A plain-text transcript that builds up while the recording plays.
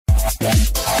Home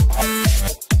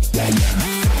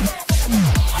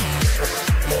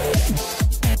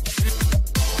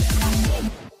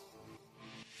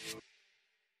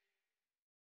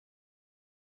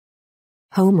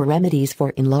remedies for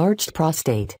enlarged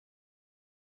prostate.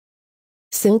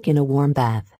 Soak in a warm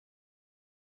bath.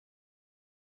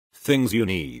 Things you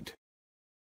need.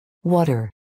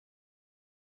 Water.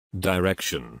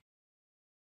 Direction.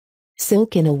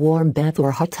 Soak in a warm bath or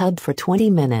hot tub for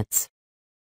 20 minutes.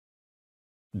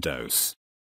 Dose.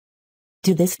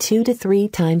 Do this 2 to 3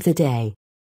 times a day.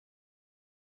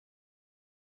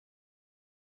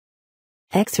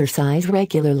 Exercise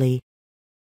regularly.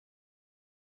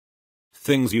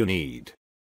 Things you need.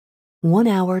 1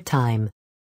 hour time.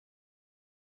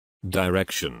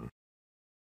 Direction.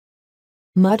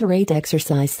 Moderate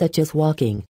exercise such as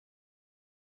walking.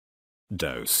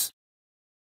 Dose.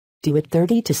 Do it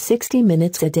 30 to 60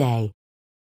 minutes a day.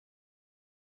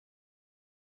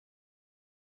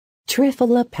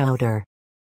 Triphala powder.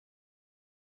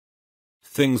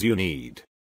 Things you need.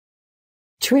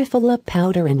 Triphala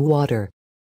powder and water.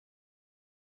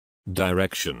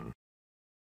 Direction.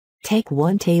 Take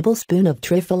 1 tablespoon of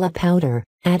Triphala powder,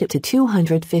 add it to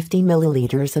 250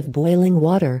 milliliters of boiling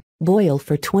water, boil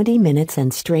for 20 minutes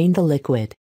and strain the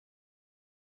liquid.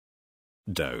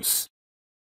 Dose.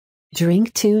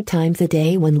 Drink 2 times a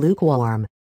day when lukewarm.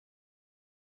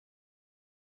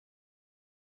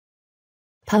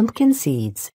 Pumpkin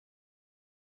seeds.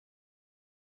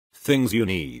 Things you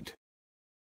need.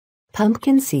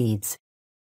 Pumpkin seeds.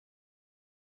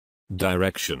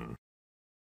 Direction.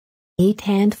 Eat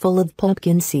handful of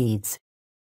pumpkin seeds.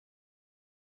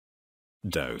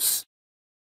 Dose.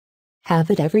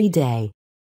 Have it every day.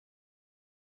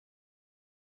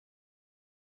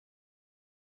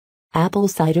 Apple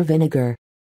cider vinegar.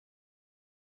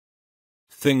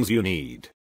 Things you need.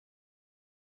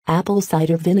 Apple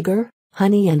cider vinegar,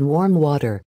 honey and warm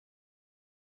water.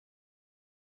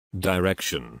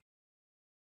 Direction.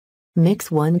 Mix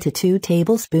 1 to 2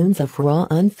 tablespoons of raw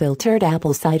unfiltered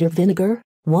apple cider vinegar,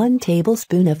 1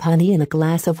 tablespoon of honey in a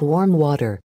glass of warm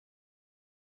water.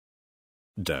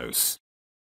 Dose.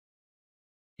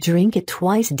 Drink it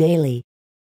twice daily.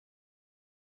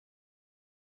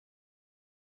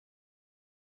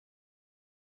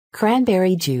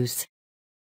 Cranberry juice.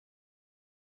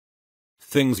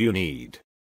 Things you need.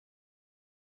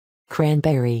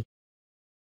 Cranberry.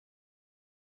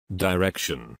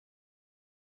 Direction.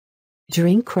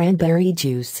 Drink cranberry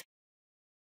juice.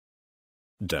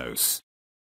 Dose.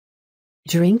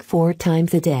 Drink 4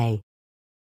 times a day.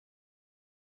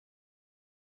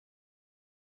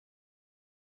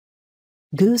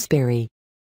 Gooseberry.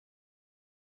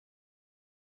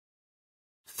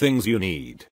 Things you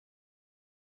need.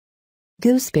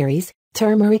 Gooseberries,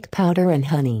 turmeric powder and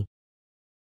honey.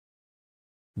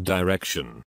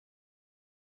 Direction.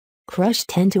 Crush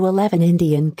 10 to 11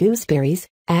 Indian gooseberries,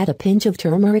 add a pinch of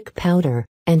turmeric powder,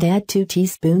 and add 2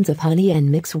 teaspoons of honey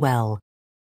and mix well.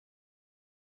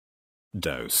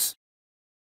 Dose.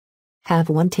 Have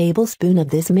 1 tablespoon of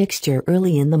this mixture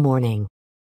early in the morning.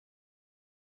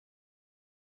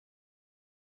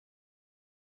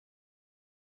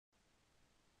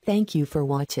 Thank you for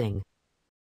watching.